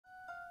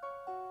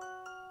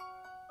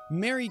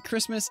Merry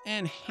Christmas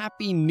and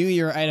Happy New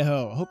Year,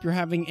 Idaho. Hope you're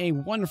having a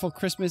wonderful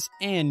Christmas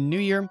and New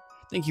Year.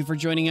 Thank you for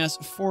joining us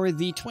for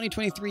the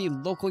 2023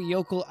 Local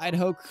Yocal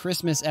Idaho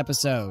Christmas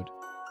episode.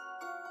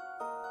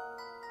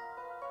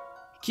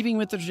 Keeping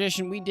with the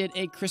tradition, we did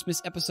a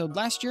Christmas episode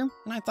last year,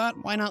 and I thought,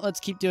 why not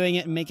let's keep doing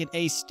it and make it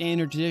a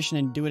standard tradition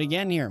and do it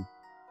again here.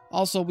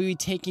 Also, we'll be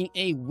taking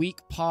a week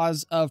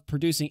pause of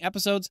producing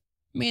episodes,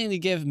 mainly to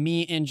give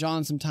me and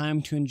John some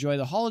time to enjoy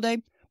the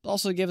holiday, but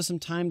also give us some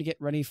time to get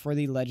ready for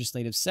the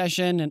legislative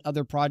session and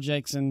other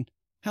projects and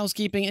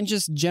housekeeping and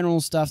just general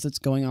stuff that's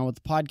going on with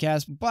the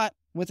podcast. But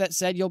with that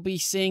said, you'll be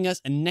seeing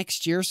us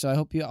next year, so I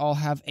hope you all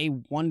have a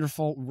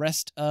wonderful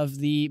rest of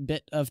the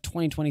bit of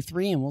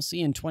 2023, and we'll see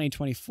you in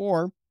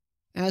 2024.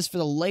 As for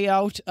the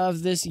layout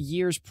of this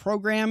year's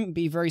program,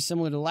 be very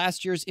similar to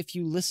last year's if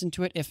you listen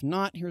to it. If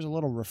not, here's a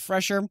little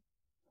refresher.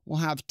 We'll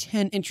have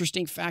 10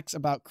 interesting facts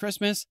about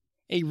Christmas,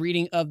 a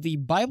reading of the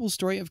Bible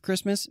story of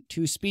Christmas,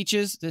 2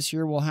 speeches. This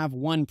year we'll have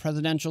 1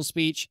 presidential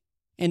speech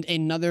and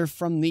another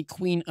from the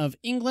Queen of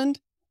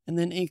England, and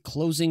then a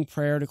closing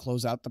prayer to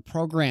close out the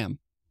program.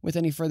 With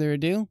any further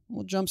ado,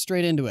 we'll jump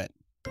straight into it.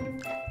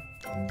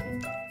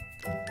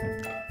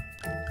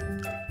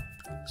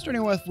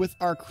 Starting with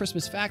our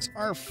Christmas facts,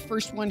 our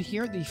first one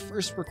here, the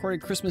first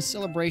recorded Christmas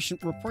celebration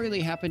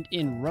reportedly happened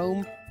in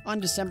Rome on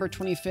December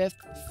 25th,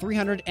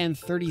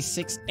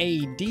 336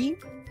 AD.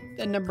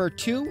 Then number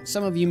 2,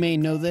 some of you may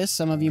know this,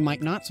 some of you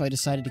might not, so I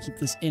decided to keep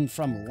this in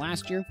from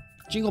last year.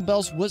 Jingle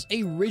Bells was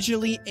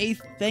originally a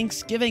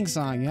Thanksgiving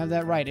song. You have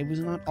that right. It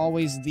was not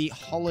always the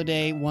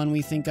holiday one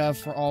we think of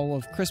for all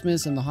of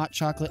Christmas and the hot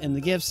chocolate and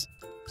the gifts.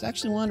 It's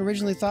actually one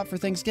originally thought for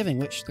Thanksgiving,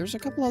 which there's a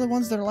couple other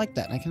ones that are like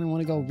that, and I kind of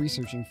want to go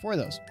researching for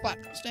those. But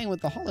staying with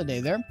the holiday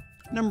there,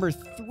 number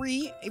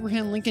 3,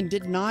 Abraham Lincoln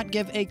did not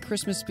give a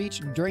Christmas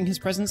speech during his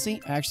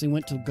presidency. I actually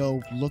went to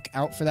go look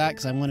out for that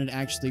because I wanted to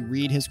actually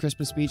read his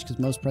Christmas speech because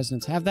most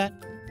presidents have that.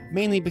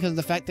 Mainly because of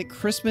the fact that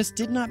Christmas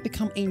did not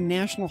become a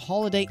national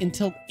holiday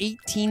until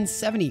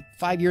 1870,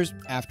 5 years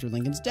after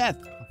Lincoln's death,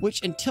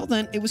 which until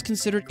then, it was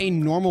considered a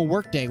normal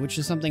workday, which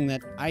is something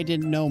that I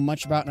didn't know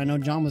much about, and I know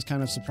John was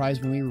kind of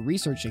surprised when we were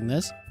researching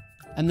this.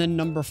 And then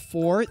number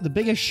 4, the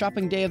biggest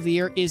shopping day of the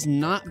year is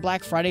not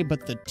Black Friday,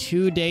 but the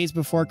 2 days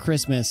before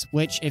Christmas,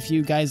 which if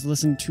you guys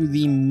listened to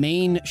the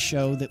main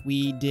show that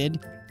we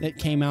did that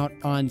came out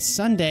on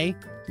Sunday,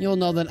 you'll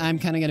know that I'm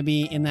kind of going to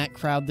be in that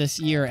crowd this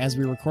year as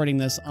we're recording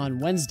this on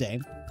Wednesday.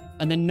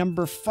 And then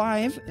number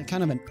 5,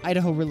 kind of an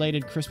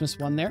Idaho-related Christmas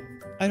one there.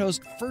 Idaho's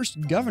first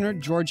governor,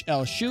 George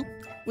L. Shoup,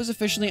 was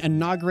officially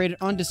inaugurated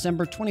on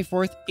December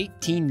 24th,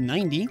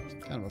 1890.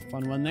 Kind of a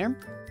fun one there.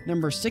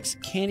 Number 6,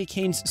 candy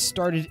canes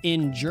started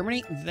in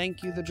Germany.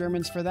 Thank you, the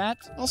Germans, for that.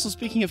 Also,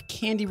 speaking of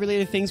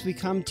candy-related things, we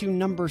come to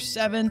number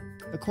 7.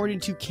 According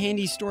to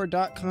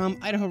CandyStore.com,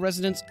 Idaho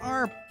residents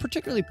are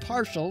particularly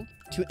partial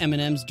to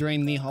M&Ms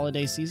during the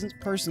holiday seasons.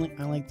 Personally,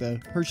 I like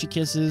the Hershey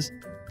Kisses.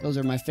 Those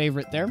are my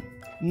favorite there.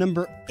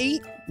 Number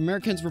 8,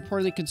 Americans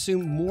reportedly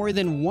consume more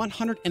than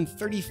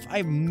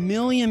 135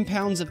 million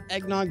pounds of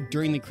eggnog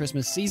during the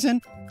Christmas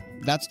season.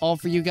 That's all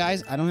for you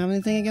guys. I don't have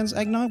anything against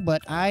eggnog,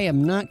 but I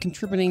am not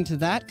contributing to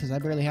that because I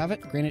barely have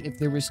it. Granted, if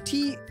there was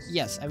tea,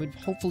 yes, I would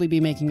hopefully be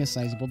making a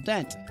sizable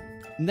dent.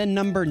 And then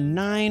number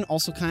 9,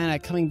 also kind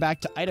of coming back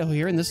to Idaho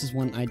here, and this is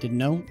one I didn't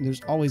know.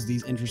 There's always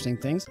these interesting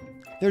things.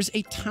 There's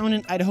a town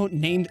in Idaho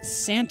named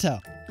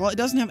Santa. While it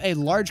doesn't have a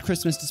large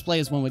Christmas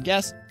display as one would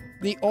guess,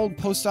 the old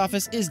post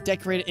office is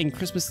decorated in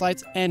Christmas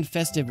lights and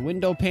festive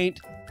window paint,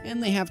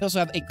 and they also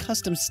have a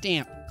custom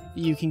stamp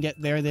that you can get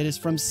there that is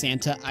from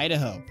Santa,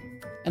 Idaho.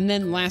 And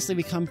then lastly,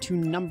 we come to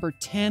number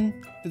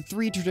 10. The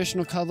 3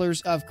 traditional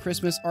colors of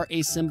Christmas are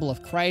a symbol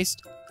of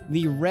Christ.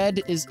 The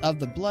red is of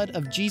the blood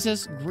of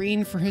Jesus,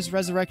 green for his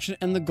resurrection,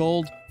 and the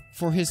gold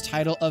for his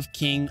title of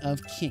King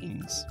of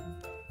Kings.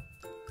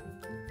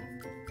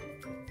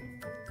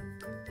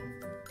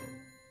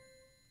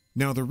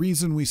 Now, the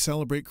reason we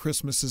celebrate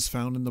Christmas is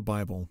found in the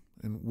Bible,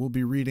 and we'll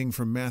be reading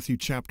from Matthew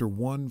chapter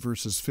 1,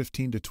 verses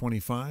 15 to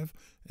 25,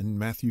 and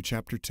Matthew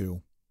chapter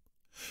 2.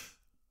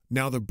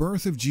 Now the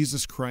birth of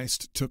Jesus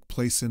Christ took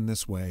place in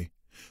this way.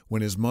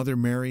 When his mother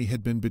Mary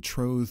had been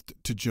betrothed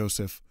to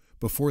Joseph,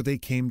 before they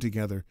came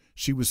together,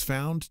 she was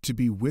found to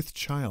be with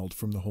child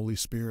from the Holy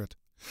Spirit.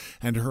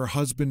 And her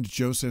husband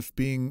Joseph,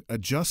 being a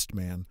just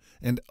man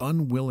and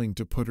unwilling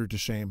to put her to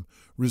shame,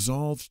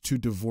 resolved to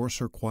divorce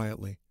her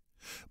quietly.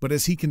 But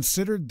as he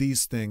considered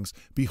these things,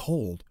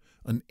 behold,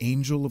 an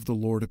angel of the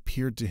Lord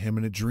appeared to him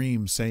in a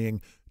dream,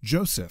 saying,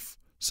 Joseph,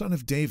 son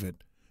of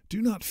David,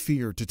 do not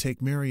fear to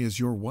take Mary as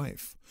your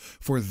wife,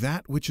 for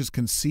that which is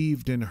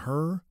conceived in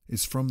her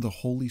is from the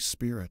Holy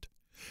Spirit.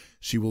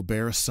 She will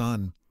bear a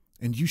son,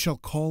 and you shall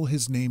call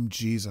his name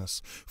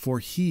Jesus, for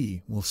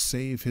he will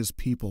save his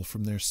people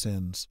from their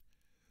sins.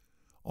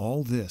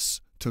 All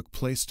this took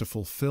place to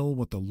fulfill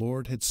what the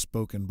Lord had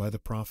spoken by the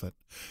prophet.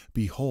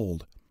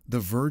 Behold, the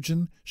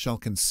virgin shall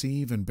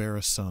conceive and bear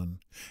a son,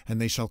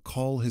 and they shall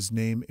call his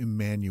name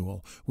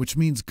Emmanuel, which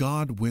means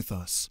God with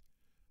us.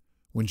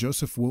 When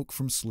Joseph woke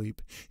from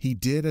sleep, he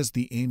did as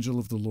the angel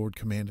of the Lord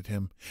commanded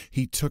him.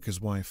 He took his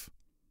wife,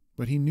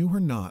 But he knew her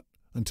not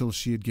until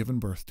she had given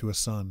birth to a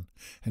son,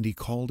 and he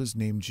called his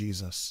name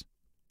Jesus.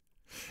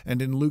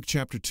 And in Luke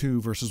chapter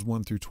 2, verses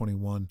 1 through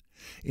 21,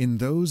 in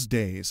those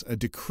days a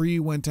decree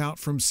went out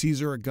from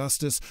Caesar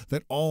Augustus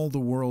that all the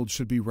world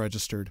should be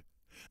registered.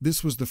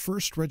 This was the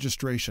first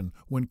registration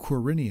when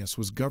Quirinius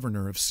was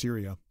governor of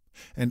Syria.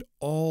 And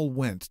all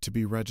went to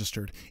be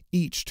registered,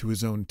 each to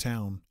his own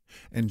town.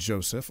 And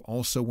Joseph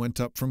also went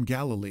up from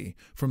Galilee,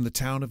 from the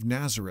town of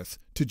Nazareth,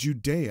 to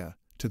Judea,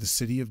 to the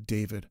city of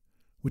David,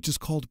 which is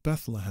called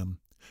Bethlehem,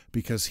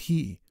 because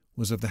he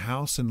was of the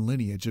house and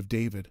lineage of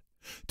David,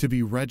 to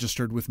be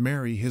registered with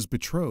Mary his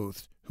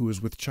betrothed, who was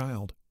with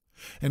child.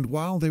 And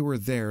while they were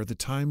there, the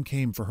time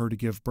came for her to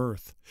give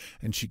birth.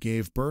 And she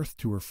gave birth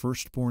to her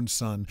firstborn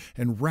son,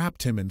 and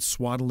wrapped him in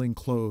swaddling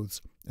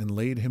clothes, and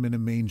laid him in a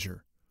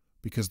manger,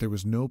 because there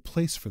was no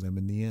place for them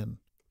in the inn.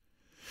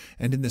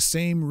 And in the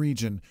same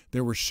region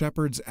there were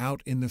shepherds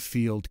out in the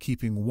field,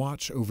 keeping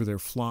watch over their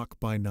flock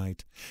by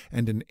night.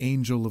 And an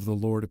angel of the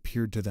Lord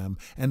appeared to them,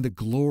 and the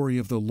glory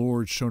of the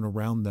Lord shone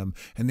around them,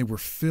 and they were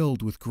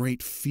filled with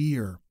great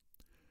fear.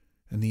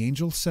 And the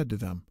angel said to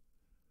them,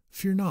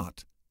 Fear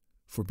not,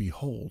 for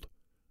behold,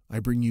 I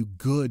bring you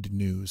good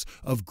news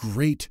of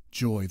great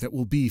joy that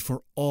will be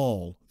for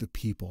all the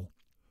people.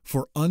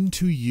 For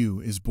unto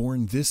you is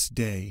born this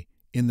day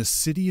in the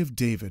city of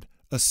David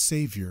a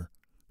Savior,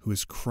 who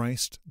is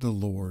Christ the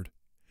Lord.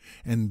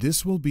 And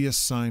this will be a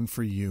sign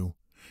for you.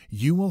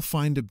 You will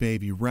find a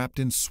baby wrapped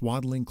in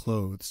swaddling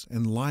clothes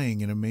and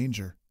lying in a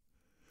manger.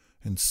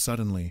 And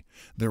suddenly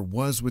there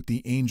was with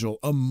the angel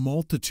a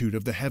multitude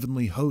of the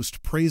heavenly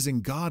host,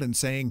 praising God and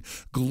saying,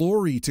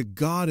 Glory to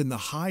God in the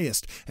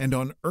highest, and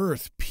on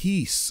earth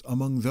peace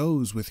among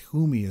those with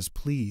whom he is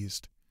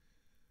pleased.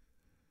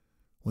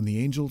 When the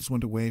angels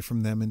went away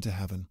from them into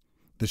heaven,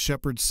 the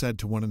shepherds said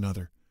to one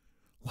another,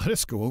 Let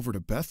us go over to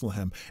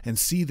Bethlehem and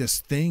see this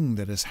thing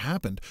that has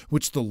happened,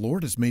 which the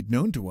Lord has made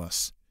known to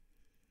us.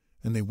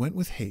 And they went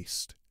with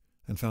haste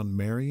and found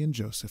Mary and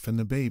Joseph and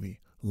the baby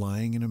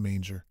lying in a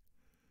manger.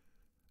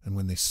 And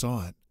when they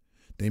saw it,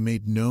 they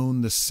made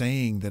known the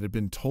saying that had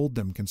been told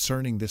them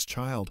concerning this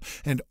child,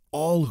 and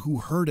all who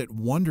heard it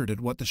wondered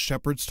at what the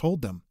shepherds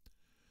told them.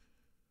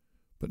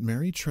 But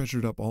Mary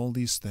treasured up all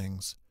these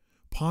things,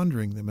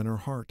 pondering them in her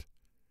heart.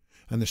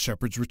 And the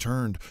shepherds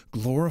returned,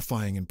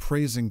 glorifying and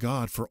praising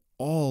God for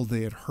all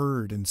they had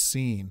heard and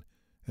seen,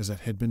 as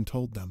it had been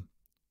told them.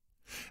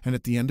 And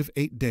at the end of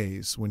 8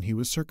 days, when he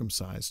was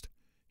circumcised,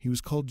 he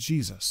was called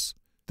Jesus,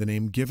 the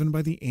name given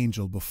by the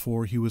angel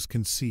before he was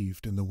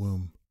conceived in the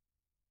womb.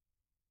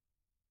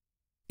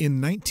 In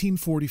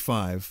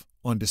 1945,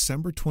 on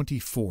December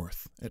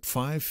 24th at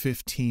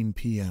 5:15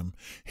 p.m.,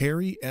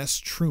 Harry S.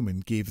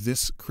 Truman gave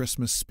this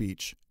Christmas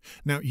speech.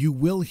 Now, you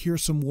will hear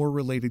some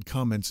war-related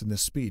comments in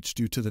this speech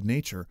due to the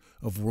nature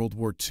of World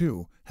War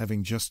II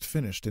having just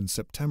finished in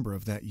September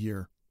of that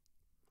year.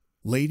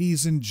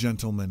 Ladies and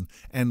gentlemen,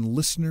 and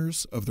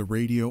listeners of the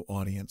radio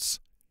audience,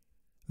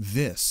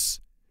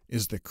 this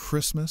is the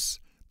Christmas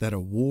that a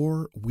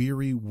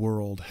war-weary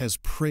world has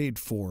prayed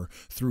for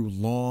through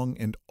long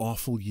and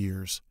awful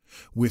years.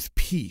 With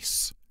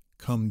peace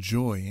come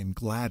joy and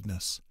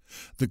gladness.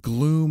 The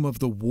gloom of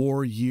the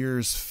war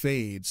years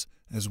fades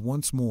as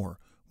once more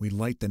we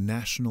light the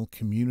national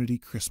community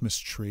Christmas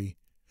tree.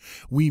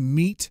 We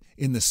meet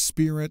in the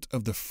spirit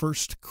of the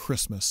first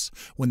Christmas,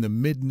 when the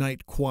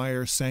midnight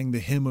choir sang the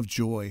hymn of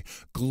joy,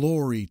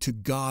 Glory to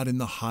God in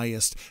the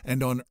highest,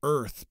 and on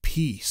earth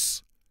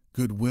peace,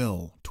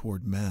 goodwill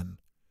toward men.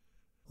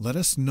 Let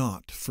us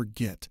not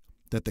forget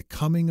that the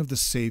coming of the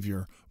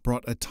Savior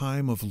brought a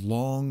time of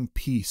long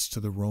peace to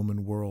the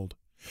Roman world.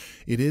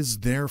 It is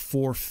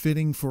therefore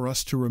fitting for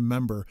us to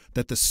remember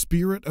that the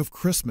spirit of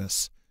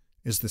Christmas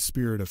is the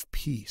spirit of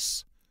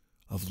peace,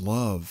 of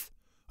love,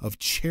 of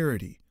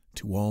charity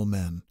to all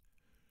men.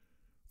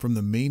 From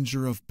the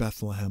manger of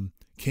Bethlehem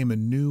came a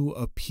new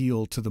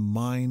appeal to the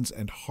minds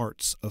and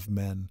hearts of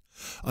men.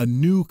 A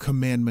new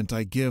commandment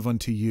I give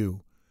unto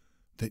you,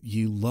 that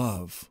ye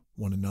love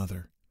one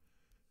another.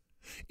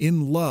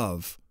 In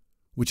love,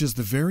 which is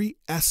the very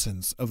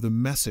essence of the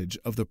message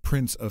of the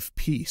Prince of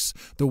Peace,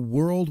 the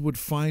world would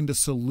find a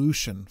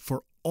solution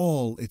for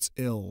all its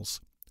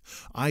ills.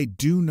 I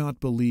do not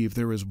believe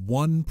there is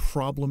one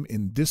problem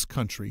in this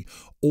country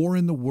or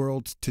in the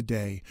world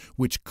today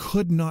which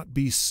could not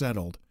be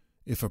settled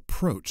if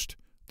approached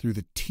through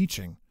the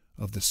teaching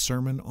of the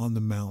Sermon on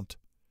the Mount.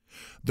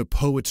 The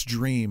poet's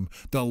dream,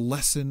 the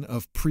lesson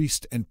of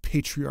priest and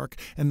patriarch,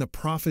 and the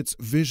prophet's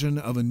vision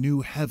of a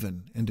new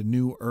heaven and a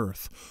new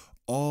earth,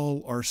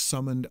 all are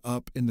summoned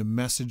up in the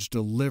message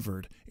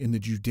delivered in the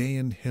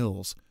Judean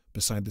hills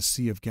beside the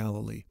Sea of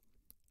Galilee.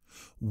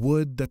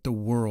 Would that the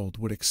world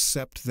would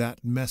accept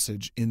that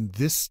message in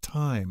this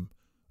time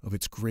of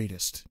its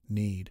greatest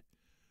need.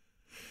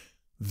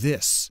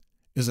 This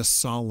is a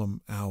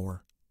solemn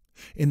hour.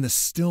 In the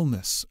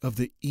stillness of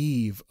the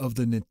eve of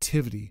the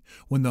Nativity,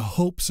 when the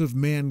hopes of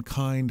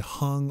mankind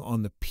hung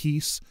on the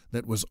peace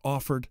that was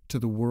offered to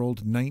the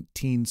world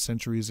 19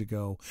 centuries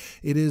ago,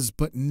 it is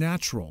but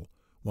natural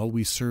while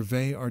we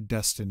survey our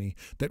destiny,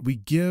 that we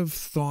give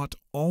thought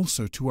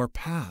also to our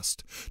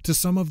past, to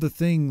some of the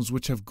things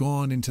which have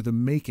gone into the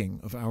making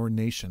of our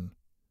nation.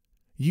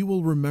 You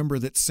will remember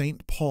that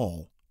St.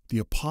 Paul, the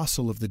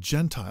apostle of the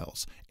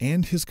Gentiles,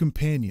 and his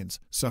companions,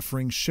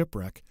 suffering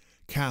shipwreck,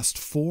 cast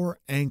 4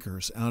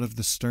 anchors out of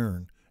the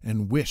stern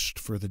and wished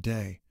for the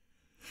day.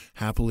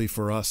 Happily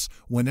for us,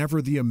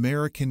 whenever the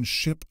American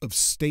ship of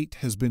state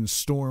has been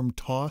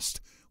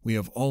storm-tossed, we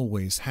have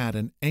always had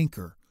an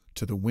anchor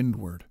to the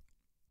windward.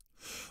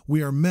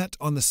 We are met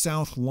on the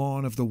south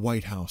lawn of the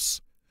White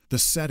House. The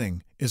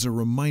setting is a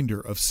reminder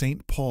of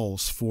St.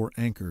 Paul's 4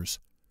 anchors.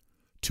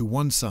 To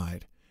one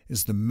side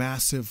is the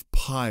massive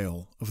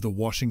pile of the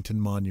Washington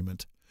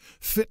Monument,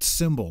 fit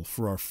symbol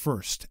for our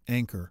first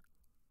anchor.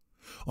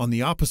 On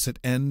the opposite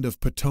end of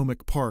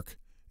Potomac Park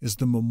is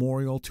the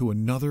memorial to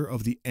another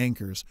of the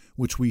anchors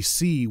which we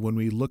see when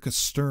we look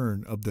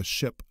astern of the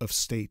ship of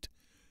state,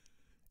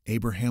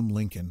 Abraham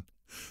Lincoln,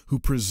 who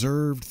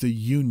preserved the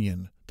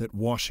Union that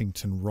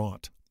Washington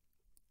wrought.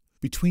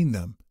 Between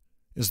them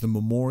is the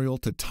memorial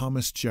to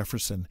Thomas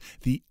Jefferson,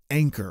 the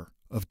anchor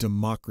of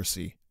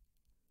democracy.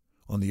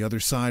 On the other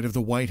side of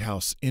the White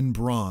House, in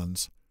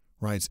bronze,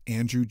 rides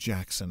Andrew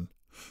Jackson,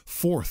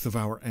 4th of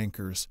our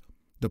anchors,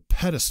 the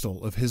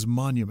pedestal of his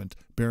monument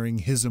bearing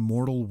his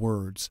immortal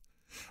words,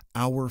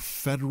 "Our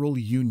federal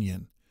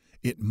union,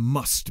 it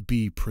must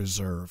be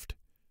preserved."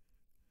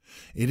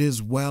 It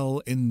is well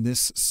in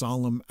this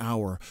solemn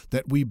hour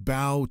that we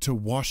bow to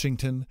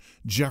Washington,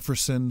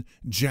 Jefferson,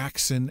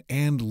 Jackson,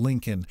 and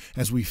Lincoln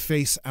as we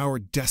face our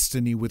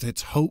destiny with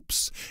its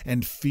hopes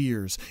and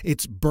fears,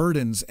 its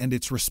burdens and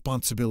its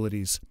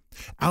responsibilities.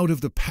 Out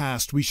of the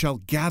past we shall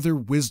gather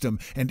wisdom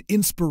and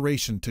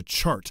inspiration to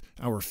chart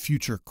our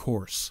future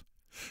course.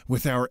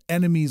 With our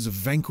enemies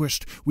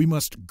vanquished, we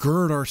must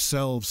gird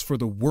ourselves for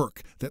the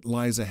work that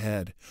lies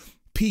ahead.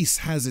 Peace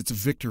has its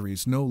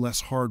victories no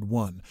less hard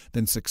won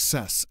than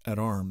success at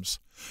arms.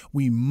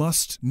 We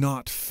must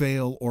not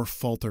fail or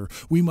falter.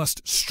 We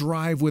must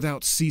strive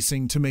without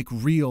ceasing to make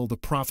real the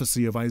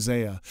prophecy of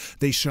Isaiah.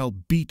 They shall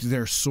beat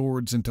their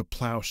swords into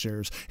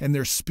plowshares and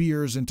their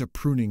spears into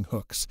pruning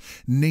hooks.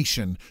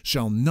 Nation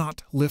shall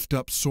not lift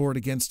up sword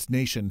against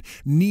nation,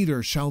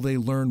 neither shall they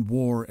learn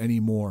war any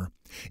more.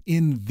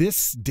 In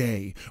this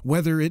day,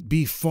 whether it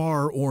be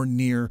far or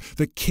near,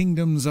 the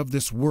kingdoms of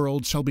this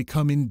world shall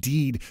become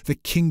indeed the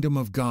kingdom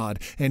of God,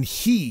 and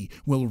he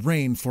will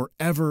reign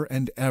forever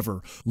and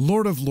ever,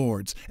 Lord of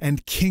lords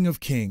and King of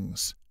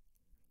kings.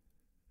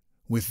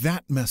 With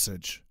that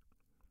message,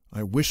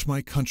 I wish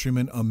my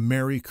countrymen a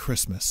Merry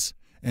Christmas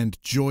and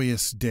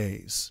joyous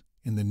days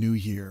in the new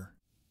year.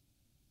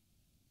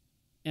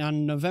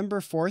 On November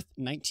 4th,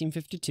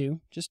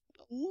 1952, just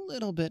a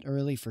little bit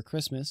early for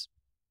Christmas,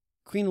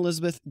 Queen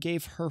Elizabeth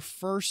gave her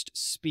first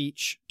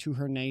speech to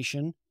her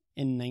nation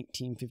in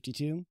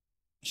 1952.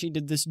 She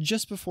did this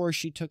just before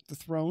she took the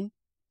throne.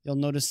 You'll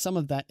notice some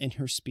of that in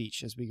her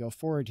speech as we go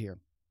forward here.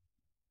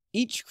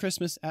 Each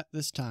Christmas at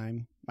this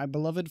time, my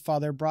beloved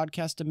father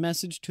broadcast a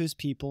message to his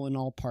people in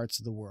all parts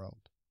of the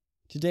world.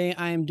 Today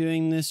I am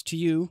doing this to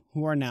you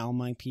who are now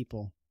my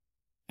people.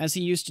 As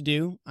he used to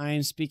do, I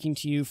am speaking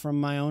to you from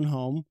my own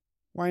home,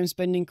 where I am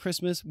spending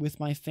Christmas with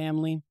my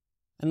family.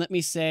 And let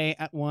me say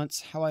at once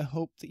how I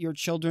hope that your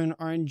children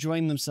are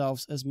enjoying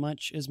themselves as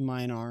much as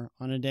mine are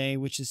on a day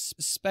which is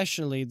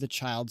especially the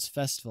child's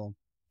festival,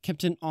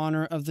 kept in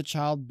honor of the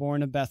child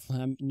born of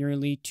Bethlehem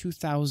nearly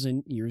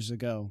 2,000 years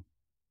ago.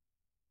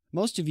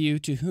 Most of you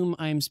to whom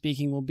I am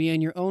speaking will be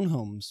in your own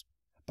homes,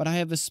 but I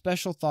have a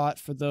special thought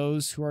for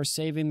those who are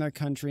saving their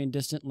country in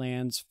distant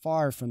lands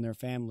far from their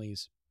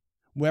families.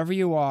 Wherever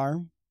you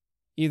are,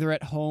 either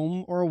at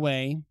home or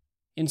away,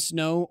 in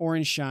snow or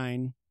in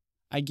shine,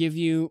 I give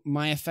you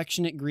my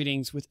affectionate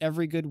greetings with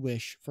every good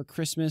wish for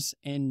Christmas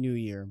and New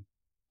Year.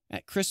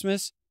 At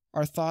Christmas,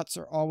 our thoughts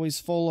are always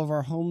full of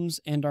our homes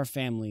and our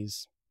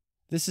families.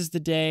 This is the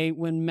day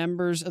when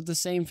members of the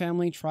same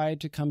family try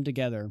to come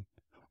together,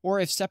 or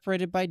if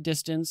separated by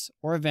distance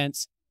or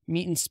events,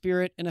 meet in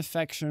spirit and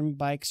affection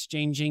by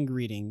exchanging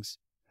greetings.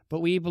 But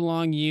we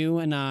belong, you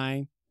and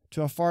I,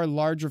 to a far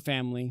larger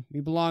family.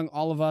 We belong,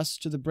 all of us,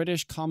 to the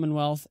British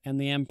Commonwealth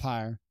and the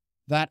Empire,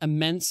 that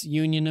immense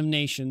union of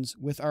nations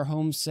with our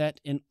homes set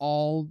in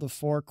all the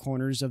 4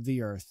 corners of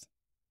the earth.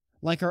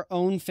 Like our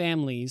own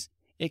families,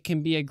 it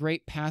can be a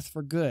great path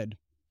for good,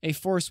 a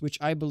force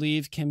which I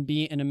believe can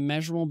be an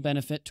immeasurable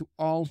benefit to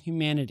all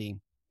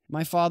humanity.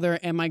 My father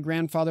and my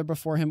grandfather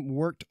before him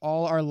worked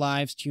all our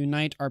lives to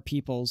unite our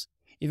peoples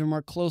even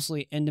more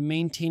closely and to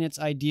maintain its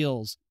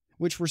ideals,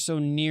 which were so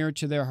near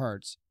to their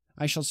hearts.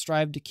 I shall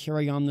strive to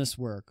carry on this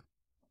work.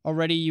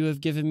 Already you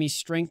have given me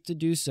strength to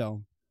do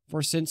so.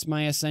 For since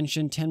my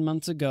ascension 10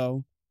 months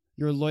ago,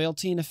 your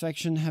loyalty and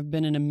affection have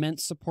been an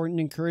immense support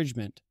and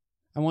encouragement.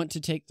 I want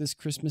to take this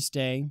Christmas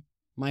Day,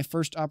 my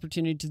first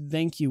opportunity, to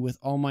thank you with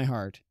all my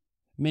heart.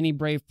 Many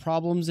brave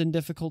problems and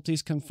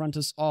difficulties confront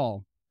us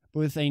all,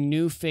 but with a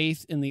new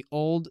faith in the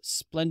old,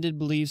 splendid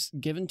beliefs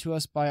given to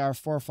us by our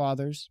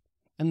forefathers,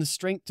 and the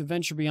strength to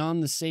venture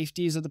beyond the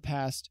safeties of the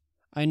past,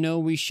 I know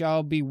we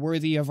shall be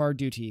worthy of our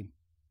duty.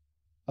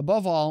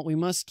 Above all, we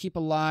must keep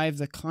alive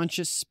the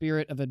conscious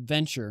spirit of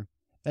adventure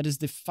that is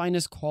the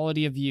finest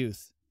quality of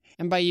youth.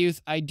 And by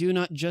youth, I do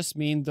not just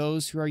mean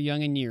those who are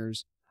young in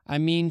years. I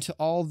mean to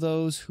all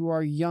those who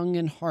are young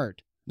in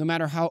heart, no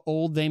matter how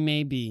old they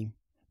may be.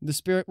 The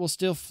spirit will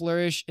still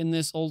flourish in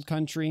this old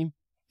country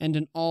and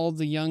in all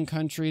the young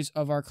countries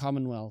of our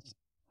Commonwealth.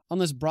 On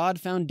this broad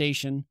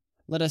foundation,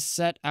 let us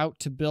set out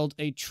to build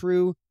a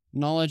true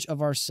knowledge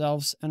of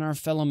ourselves and our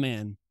fellow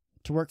man,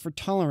 to work for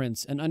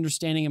tolerance and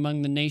understanding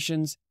among the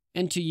nations,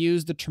 and to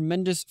use the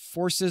tremendous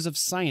forces of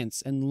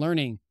science and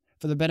learning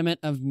for the betterment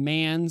of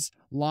man's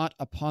lot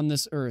upon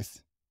this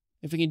earth.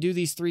 If we can do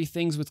these three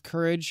things with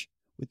courage,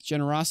 with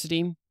generosity,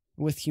 and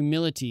with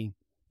humility,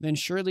 then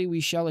surely we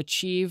shall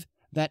achieve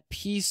that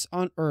peace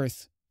on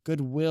earth,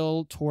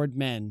 goodwill toward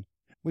men,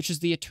 which is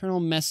the eternal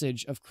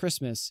message of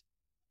Christmas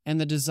and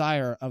the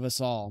desire of us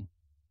all.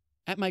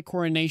 At my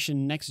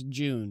coronation next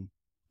June,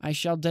 I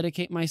shall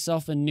dedicate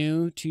myself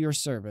anew to your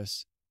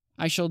service.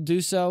 I shall do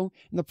so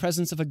in the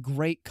presence of a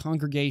great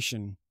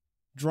congregation,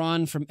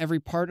 drawn from every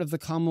part of the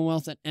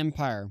Commonwealth and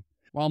Empire,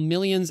 while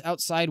millions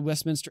outside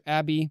Westminster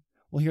Abbey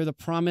will hear the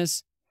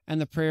promise and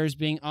the prayers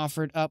being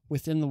offered up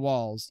within the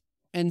walls,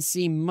 and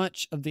see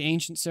much of the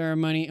ancient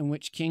ceremony in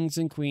which kings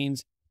and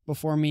queens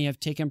before me have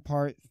taken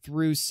part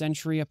through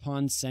century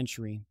upon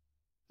century.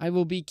 I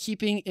will be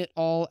keeping it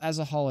all as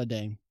a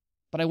holiday,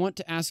 but I want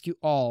to ask you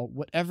all,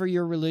 whatever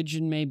your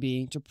religion may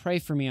be, to pray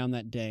for me on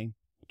that day,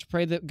 to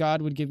pray that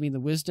God would give me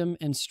the wisdom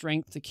and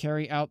strength to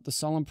carry out the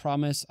solemn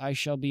promise I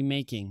shall be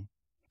making,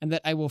 and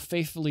that I will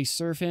faithfully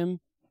serve him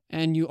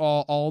and you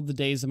all the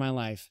days of my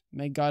life.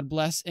 May God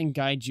bless and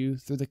guide you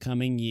through the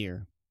coming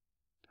year.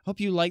 Hope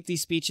you liked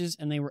these speeches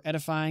and they were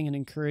edifying and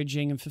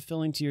encouraging and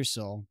fulfilling to your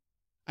soul.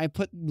 I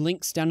put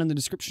links down in the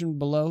description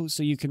below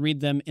so you can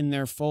read them in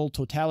their full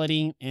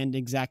totality and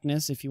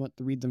exactness if you want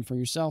to read them for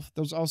yourself.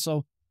 There's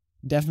also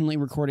definitely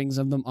recordings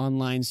of them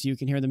online so you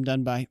can hear them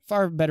done by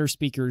far better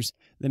speakers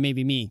than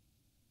maybe me.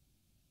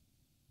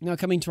 Now,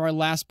 coming to our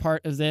last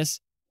part of this,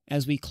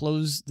 as we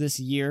close this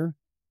year,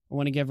 I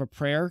want to give a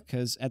prayer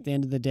because at the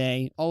end of the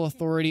day, all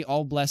authority,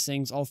 all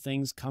blessings, all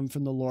things come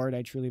from the Lord.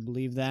 I truly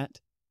believe that.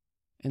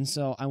 And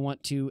so I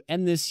want to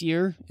end this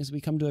year as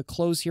we come to a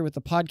close here with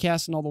the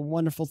podcast and all the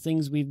wonderful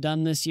things we've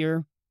done this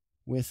year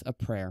with a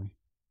prayer.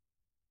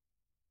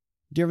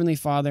 Dear Heavenly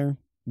Father,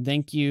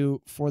 thank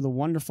you for the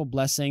wonderful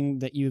blessing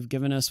that you've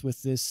given us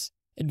with this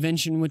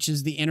invention, which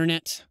is the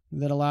internet,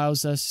 that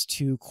allows us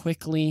to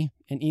quickly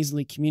and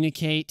easily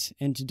communicate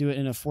and to do it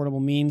in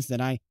affordable means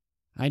that I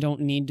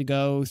don't need to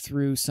go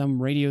through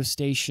some radio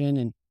station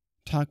and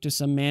talk to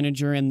some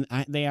manager and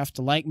they have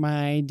to like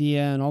my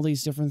idea and all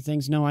these different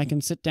things. No, I can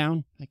sit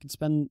down, I can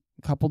spend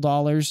a couple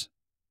dollars,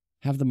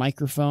 have the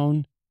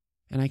microphone,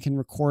 and I can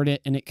record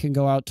it and it can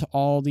go out to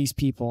all these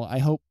people. I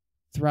hope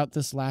throughout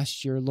this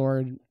last year,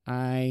 Lord,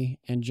 I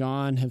and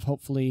John have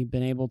hopefully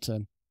been able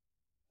to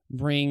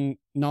bring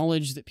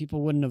knowledge that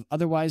people wouldn't have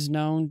otherwise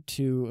known,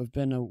 to have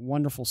been a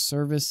wonderful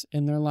service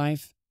in their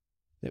life,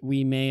 that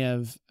we may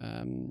have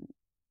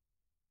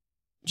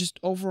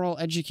just overall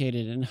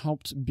educated and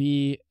helped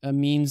be a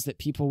means that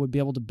people would be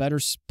able to better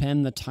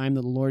spend the time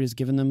that the Lord has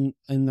given them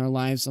in their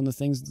lives on the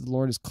things that the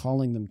Lord is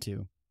calling them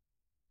to.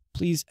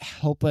 Please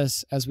help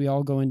us as we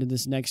all go into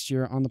this next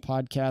year on the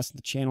podcast,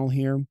 the channel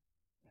here,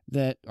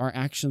 that our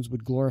actions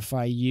would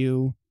glorify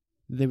you,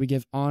 that we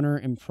give honor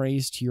and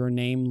praise to your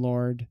name,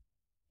 Lord,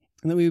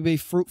 and that we would be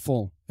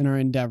fruitful in our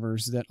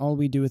endeavors, that all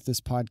we do with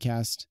this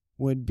podcast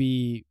would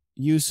be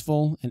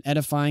useful and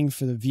edifying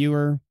for the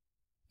viewer.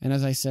 And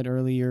as I said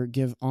earlier,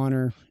 give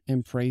honor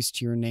and praise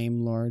to your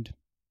name, Lord.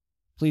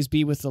 Please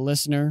be with the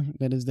listener,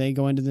 that as they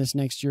go into this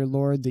next year,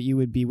 Lord, that you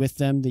would be with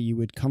them, that you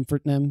would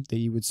comfort them, that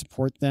you would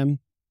support them.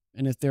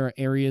 And if there are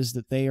areas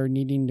that they are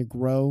needing to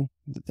grow,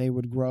 that they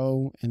would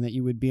grow, and that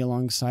you would be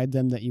alongside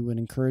them, that you would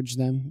encourage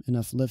them and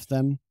uplift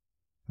them.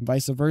 And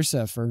vice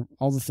versa, for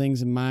all the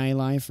things in my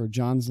life or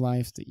John's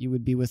life, that you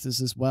would be with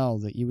us as well,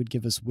 that you would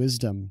give us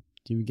wisdom,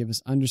 that you would give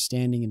us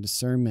understanding and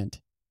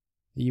discernment,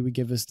 that you would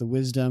give us the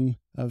wisdom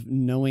of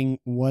knowing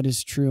what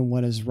is true and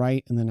what is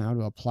right, and then how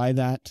to apply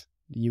that.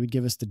 That you would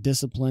give us the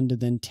discipline to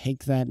then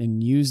take that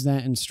and use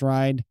that in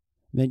stride.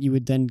 That you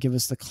would then give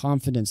us the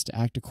confidence to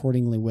act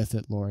accordingly with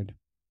it, Lord.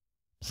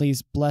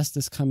 Please bless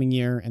this coming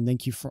year, and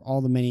thank you for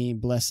all the many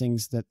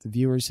blessings that the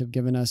viewers have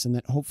given us and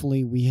that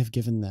hopefully we have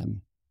given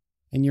them.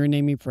 In your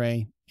name we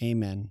pray,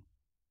 amen.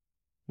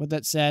 With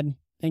that said,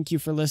 thank you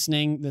for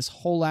listening this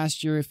whole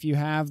last year if you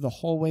have, the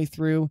whole way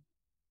through.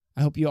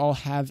 I hope you all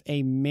have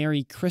a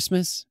Merry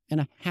Christmas and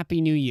a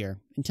Happy New Year.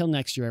 Until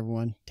next year,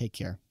 everyone, take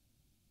care.